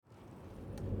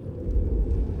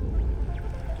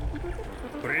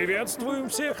Приветствуем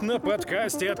всех на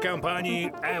подкасте от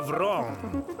компании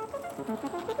Evron.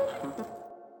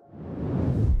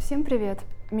 Всем привет!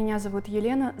 Меня зовут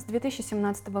Елена. С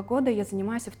 2017 года я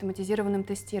занимаюсь автоматизированным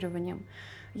тестированием.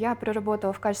 Я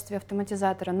проработала в качестве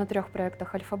автоматизатора на 3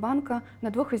 проектах Альфа Банка, на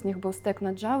 2 из них был стек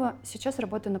на Java, сейчас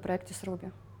работаю на проекте с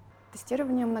Ruby.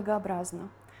 Тестирование многообразно.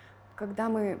 Когда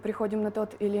мы приходим на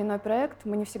тот или иной проект,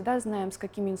 мы не всегда знаем, с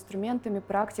какими инструментами,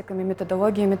 практиками,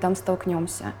 методологиями там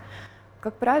столкнемся.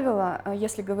 Как правило,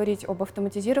 если говорить об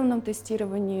автоматизированном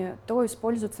тестировании, то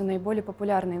используются наиболее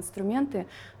популярные инструменты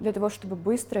для того, чтобы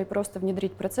быстро и просто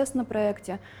внедрить процесс на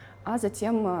проекте, а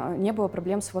затем не было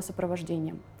проблем с его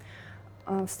сопровождением.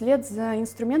 Вслед за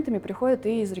инструментами приходят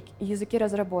и языки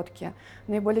разработки.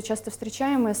 Наиболее часто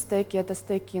встречаемые стеки — это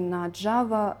стеки на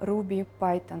Java, Ruby,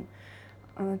 Python.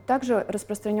 Также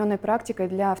распространенной практикой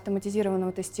для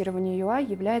автоматизированного тестирования UI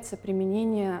является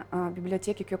применение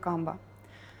библиотеки Cucumber.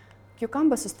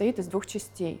 Cucumber состоит из 2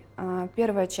 частей.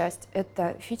 Первая часть —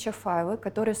 это фича-файлы,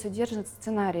 которые содержат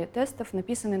сценарии тестов,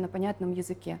 написанные на понятном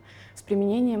языке, с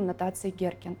применением нотации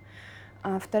Геркин.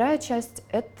 Вторая часть —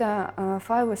 это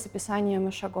файлы с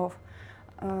описанием шагов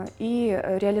и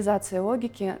реализацией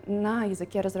логики на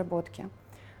языке разработки.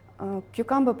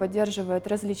 Cucumber поддерживает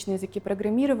различные языки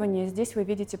программирования. Здесь вы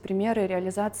видите примеры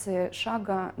реализации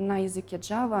шага на языке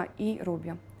Java и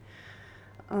Ruby.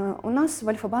 У нас в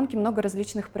Альфа-Банке много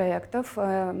различных проектов.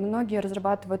 Многие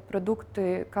разрабатывают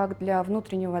продукты как для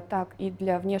внутреннего, так и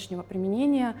для внешнего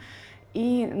применения.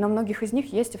 И на многих из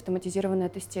них есть автоматизированное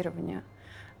тестирование.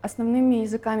 Основными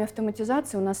языками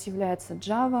автоматизации у нас являются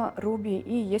Java, Ruby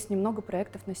и есть немного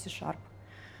проектов на C#.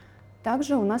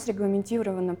 Также у нас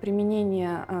регламентировано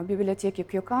применение библиотеки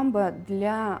Cucumber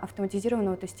для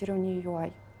автоматизированного тестирования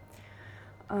UI.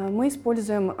 Мы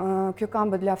используем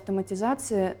Cucumber для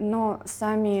автоматизации, но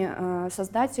сами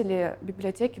создатели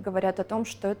библиотеки говорят о том,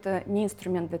 что это не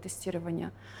инструмент для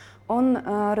тестирования. Он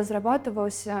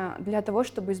разрабатывался для того,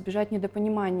 чтобы избежать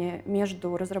недопонимания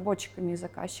между разработчиками и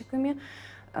заказчиками,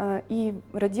 и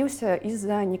родился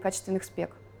из-за некачественных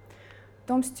спек.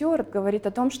 Том Стюарт говорит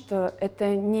о том, что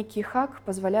это некий хак,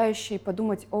 позволяющий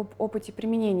подумать об опыте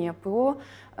применения ПО,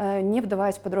 не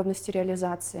вдаваясь в подробности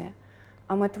реализации.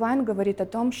 А Мэтт Вайн говорит о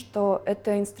том, что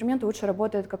этот инструмент лучше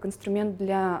работает как инструмент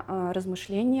для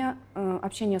размышления,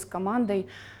 общения с командой,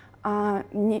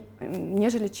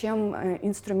 нежели чем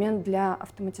инструмент для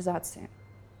автоматизации.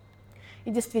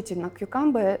 И действительно,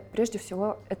 Cucumber прежде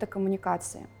всего это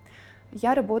коммуникация.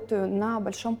 Я работаю на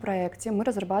большом проекте, мы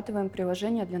разрабатываем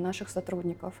приложения для наших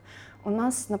сотрудников. У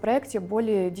нас на проекте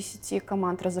более 10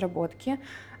 команд разработки.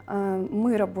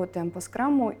 Мы работаем по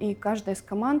скраму, и каждая из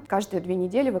команд каждые 2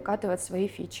 недели выкатывает свои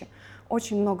фичи.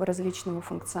 Очень много различного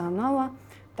функционала.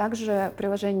 Также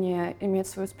приложение имеет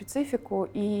свою специфику,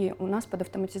 и у нас под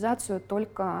автоматизацию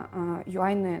только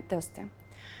UI-ные тесты.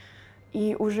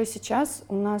 И уже сейчас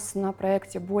у нас на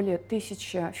проекте более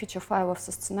 1000 фича-файлов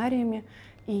со сценариями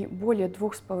и более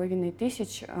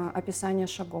 2500 описания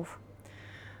шагов.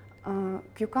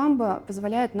 Cucumber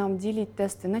позволяет нам делить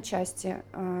тесты на части,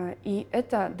 и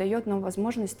это дает нам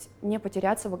возможность не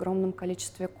потеряться в огромном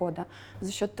количестве кода.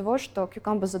 За счет того, что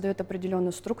Cucumber задает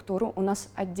определенную структуру, у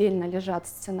нас отдельно лежат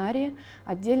сценарии,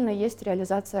 отдельно есть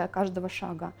реализация каждого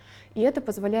шага. И это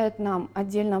позволяет нам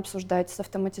отдельно обсуждать с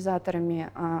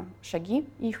автоматизаторами шаги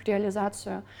и их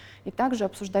реализацию, и также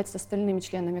обсуждать с остальными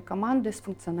членами команды, с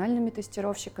функциональными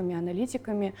тестировщиками,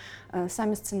 аналитиками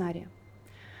сами сценарии.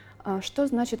 Что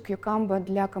значит Cucumber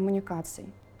для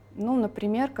коммуникаций? Ну,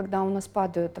 например, когда у нас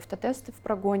падают автотесты в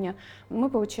прогоне, мы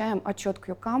получаем отчет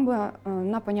Cucumber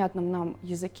на понятном нам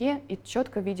языке и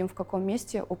четко видим, в каком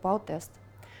месте упал тест.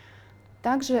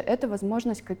 Также это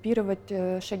возможность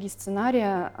копировать шаги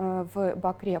сценария в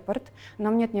баг-репорт.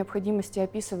 Нам нет необходимости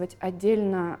описывать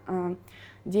отдельно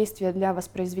действия для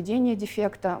воспроизведения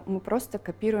дефекта, мы просто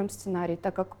копируем сценарий,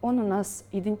 так как он у нас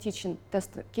идентичен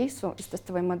тест-кейсу из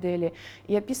тестовой модели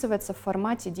и описывается в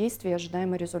формате действия и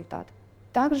ожидаемый результат.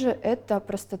 Также это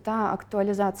простота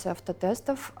актуализации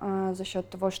автотестов за счет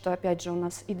того, что, опять же, у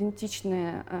нас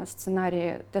идентичные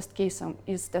сценарии тест-кейсам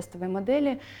из тестовой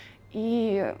модели,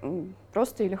 и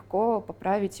просто и легко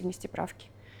поправить и внести правки.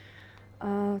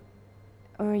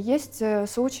 Есть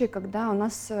случаи, когда у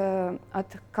нас от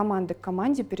команды к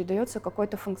команде передается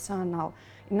какой-то функционал,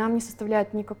 и нам не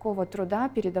составляет никакого труда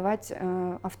передавать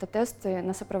автотесты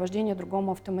на сопровождение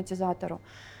другому автоматизатору,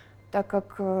 так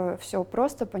как все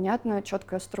просто, понятно,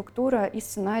 четкая структура и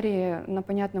сценарии на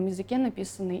понятном языке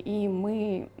написаны, и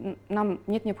нам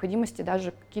нет необходимости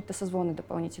даже какие-то созвоны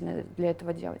дополнительные для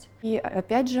этого делать. И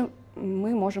опять же,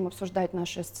 мы можем обсуждать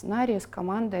наши сценарии с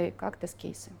командой как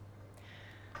тест-кейсы.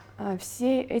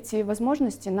 Все эти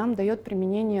возможности нам дает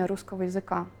применение русского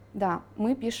языка. Да,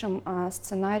 мы пишем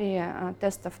сценарии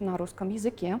тестов на русском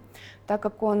языке, так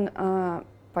как он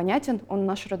понятен, он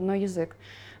наш родной язык.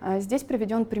 Здесь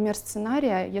приведен пример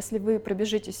сценария. Если вы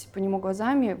пробежитесь по нему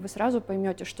глазами, вы сразу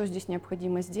поймете, что здесь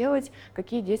необходимо сделать,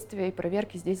 какие действия и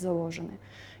проверки здесь заложены.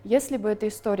 Если бы эта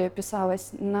история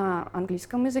писалась на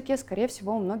английском языке, скорее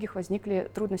всего, у многих возникли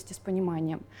трудности с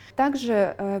пониманием.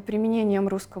 Также применением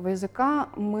русского языка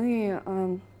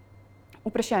мы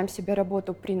упрощаем себе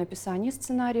работу при написании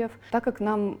сценариев, так как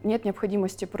нам нет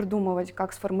необходимости продумывать,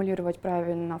 как сформулировать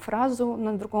правильно фразу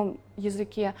на другом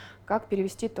языке, как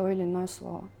перевести то или иное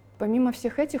слово. Помимо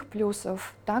всех этих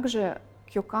плюсов, также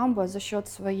Cucumber за счет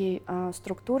своей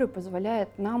структуры позволяет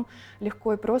нам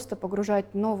легко и просто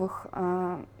погружать новых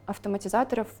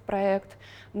автоматизаторов в проект,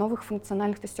 новых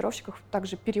функциональных тестировщиков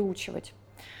также переучивать.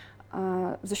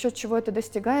 За счет чего это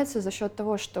достигается? За счет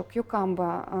того, что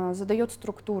Cucumber задает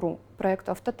структуру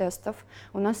проекта автотестов.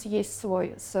 У нас есть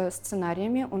слой с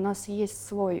сценариями, у нас есть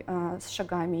слой с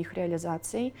шагами их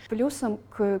реализацией. Плюсом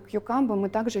к Cucumber мы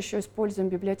также еще используем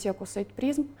библиотеку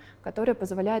SitePrism, которая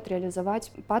позволяет реализовать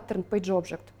паттерн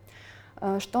PageObject.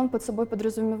 Что он под собой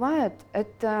подразумевает?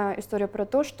 Это история про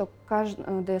то, что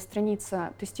каждая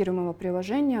страница тестируемого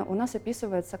приложения у нас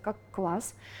описывается как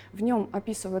класс. В нем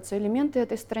описываются элементы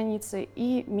этой страницы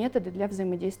и методы для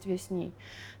взаимодействия с ней.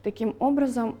 Таким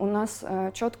образом, у нас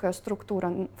четкая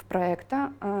структура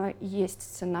проекта, есть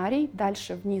сценарий,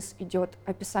 дальше вниз идет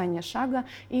описание шага,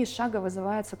 и из шага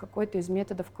вызывается какой-то из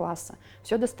методов класса.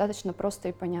 Все достаточно просто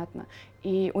и понятно.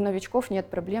 И у новичков нет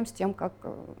проблем с тем, как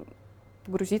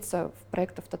погрузиться в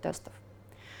проект автотестов.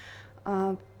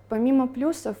 Помимо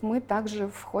плюсов, мы также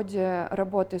в ходе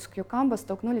работы с Cucumber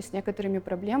столкнулись с некоторыми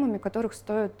проблемами, которых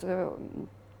стоит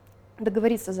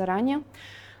договориться заранее.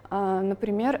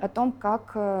 Например, о том,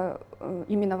 как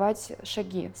именовать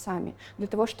шаги сами, для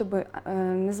того, чтобы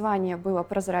название было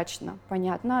прозрачно,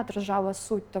 понятно, отражало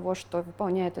суть того, что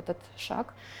выполняет этот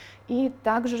шаг, и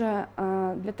также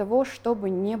для того, чтобы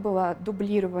не было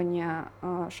дублирования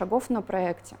шагов на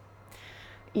проекте,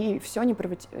 и все не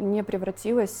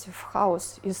превратилось в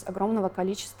хаос из огромного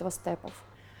количества степов.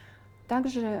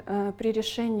 Также при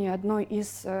решении одной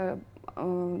из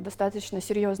достаточно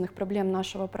серьезных проблем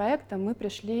нашего проекта мы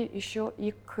пришли еще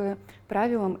и к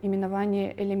правилам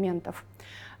именования элементов.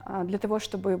 Для того,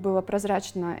 чтобы было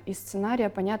прозрачно из сценария,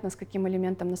 понятно, с каким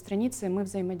элементом на странице мы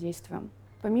взаимодействуем.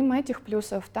 Помимо этих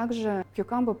плюсов, также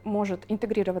Cucumber может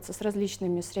интегрироваться с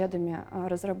различными средами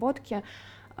разработки.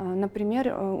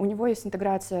 Например, у него есть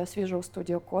интеграция с Visual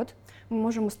Studio Code. Мы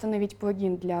можем установить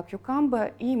плагин для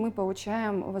Cucumber, и мы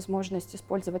получаем возможность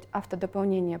использовать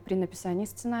автодополнение при написании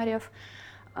сценариев,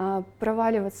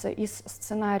 проваливаться из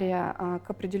сценария к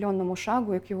определенному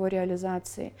шагу и к его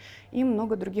реализации, и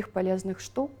много других полезных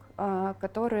штук,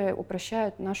 которые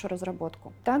упрощают нашу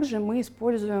разработку. Также мы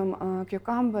используем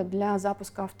Cucumber для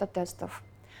запуска автотестов.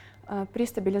 При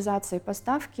стабилизации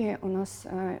поставки у нас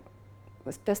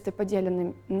тесты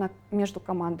поделены между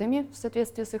командами в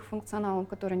соответствии с их функционалом,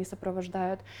 который они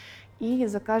сопровождают, и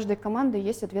за каждой командой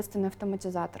есть ответственный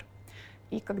автоматизатор.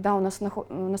 И когда у нас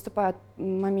наступает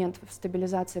момент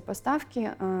стабилизации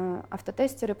поставки,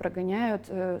 автотестеры прогоняют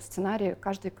сценарии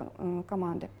каждой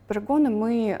команды. Прогоны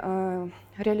мы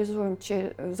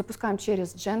запускаем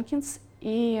через Jenkins,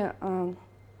 и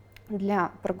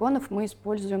для прогонов мы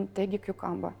используем теги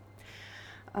Cucumber.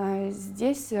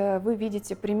 Здесь вы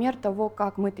видите пример того,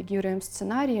 как мы тегируем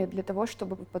сценарии, для того,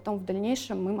 чтобы потом в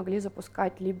дальнейшем мы могли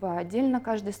запускать либо отдельно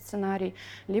каждый сценарий,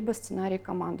 либо сценарий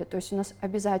команды. То есть у нас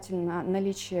обязательно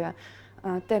наличие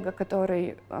тега,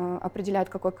 который определяет,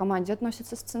 к какой команде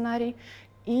относится сценарий,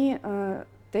 и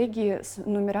теги с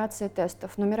нумерацией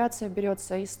тестов. Нумерация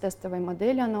берется из тестовой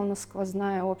модели, она у нас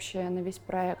сквозная, общая на весь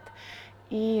проект.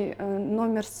 И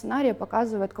номер сценария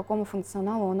показывает, к какому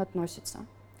функционалу он относится.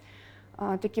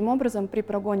 Таким образом, при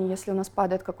прогоне, если у нас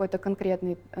падает какой-то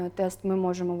конкретный тест, мы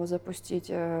можем его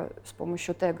запустить с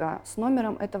помощью тега с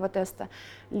номером этого теста,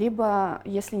 либо,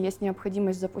 если есть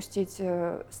необходимость запустить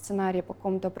сценарий по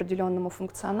какому-то определенному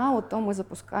функционалу, то мы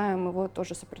запускаем его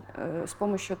тоже с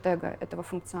помощью тега этого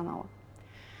функционала.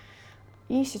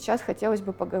 И сейчас хотелось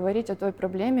бы поговорить о той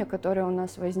проблеме, которая у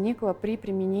нас возникла при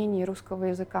применении русского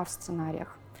языка в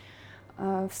сценариях.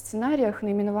 В сценариях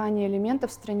наименования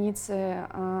элементов страницы,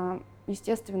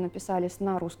 естественно, писались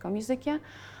на русском языке,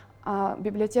 а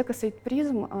библиотека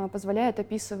SitePrism позволяет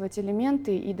описывать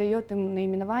элементы и дает им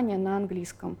наименование на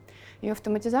английском. И у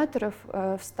автоматизаторов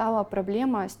встала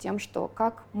проблема с тем, что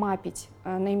как мапить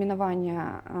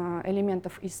наименование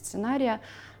элементов из сценария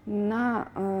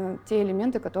на те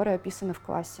элементы, которые описаны в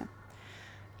классе.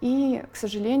 И, к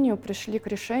сожалению, пришли к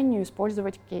решению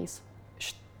использовать кейс.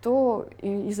 Что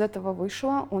из этого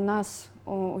вышло? У нас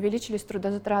увеличились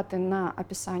трудозатраты на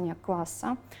описание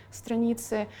класса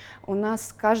страницы. У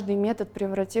нас каждый метод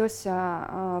превратился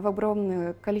в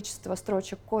огромное количество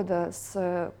строчек кода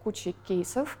с кучей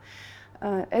кейсов.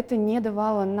 Это не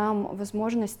давало нам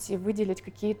возможности выделить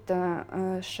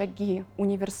какие-то шаги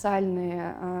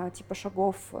универсальные, типа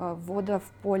шагов ввода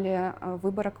в поле,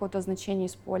 выбора какого-то значения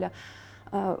из поля,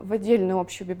 в отдельную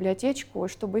общую библиотечку,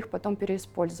 чтобы их потом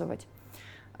переиспользовать.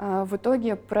 В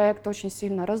итоге проект очень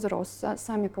сильно разросся,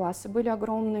 сами классы были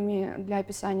огромными для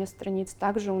описания страниц.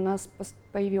 Также у нас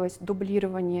появилось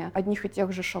дублирование одних и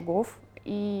тех же шагов,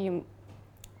 и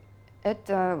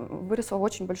это выросло в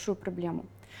очень большую проблему.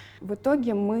 В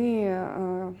итоге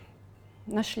мы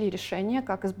нашли решение,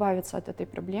 как избавиться от этой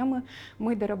проблемы.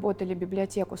 Мы доработали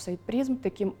библиотеку SitePrism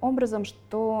таким образом,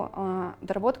 что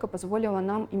доработка позволила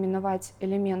нам именовать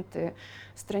элементы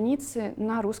страницы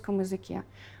на русском языке.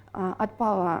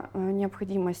 Отпала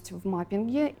необходимость в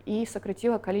маппинге и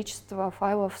сократила количество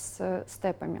файлов с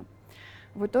степами.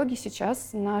 В итоге сейчас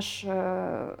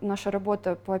наша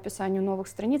работа по описанию новых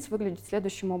страниц выглядит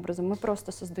следующим образом. Мы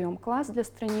просто создаем класс для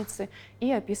страницы и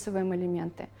описываем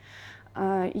элементы.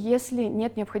 Если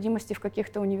нет необходимости в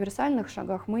каких-то универсальных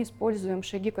шагах, мы используем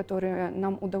шаги, которые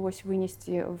нам удалось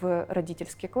вынести в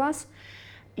родительский класс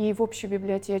и в общую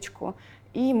библиотечку,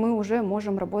 и мы уже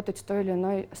можем работать с той или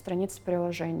иной страницей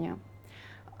приложения.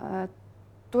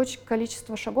 То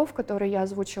количество шагов, которые я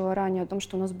озвучила ранее, о том,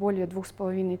 что у нас более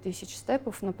 2500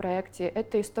 степов на проекте,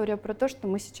 это история про то, что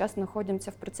мы сейчас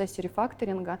находимся в процессе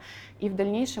рефакторинга, и в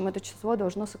дальнейшем это число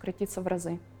должно сократиться в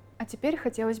разы. А теперь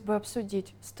хотелось бы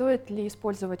обсудить, стоит ли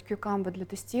использовать Cucumber для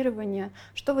тестирования,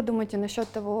 что вы думаете насчет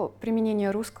того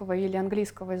применения русского или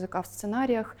английского языка в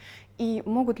сценариях, и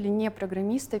могут ли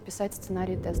непрограммисты писать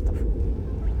сценарии тестов?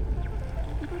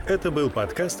 Это был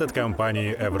подкаст от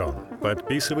компании Evron.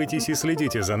 Подписывайтесь и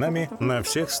следите за нами на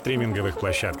всех стриминговых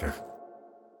площадках.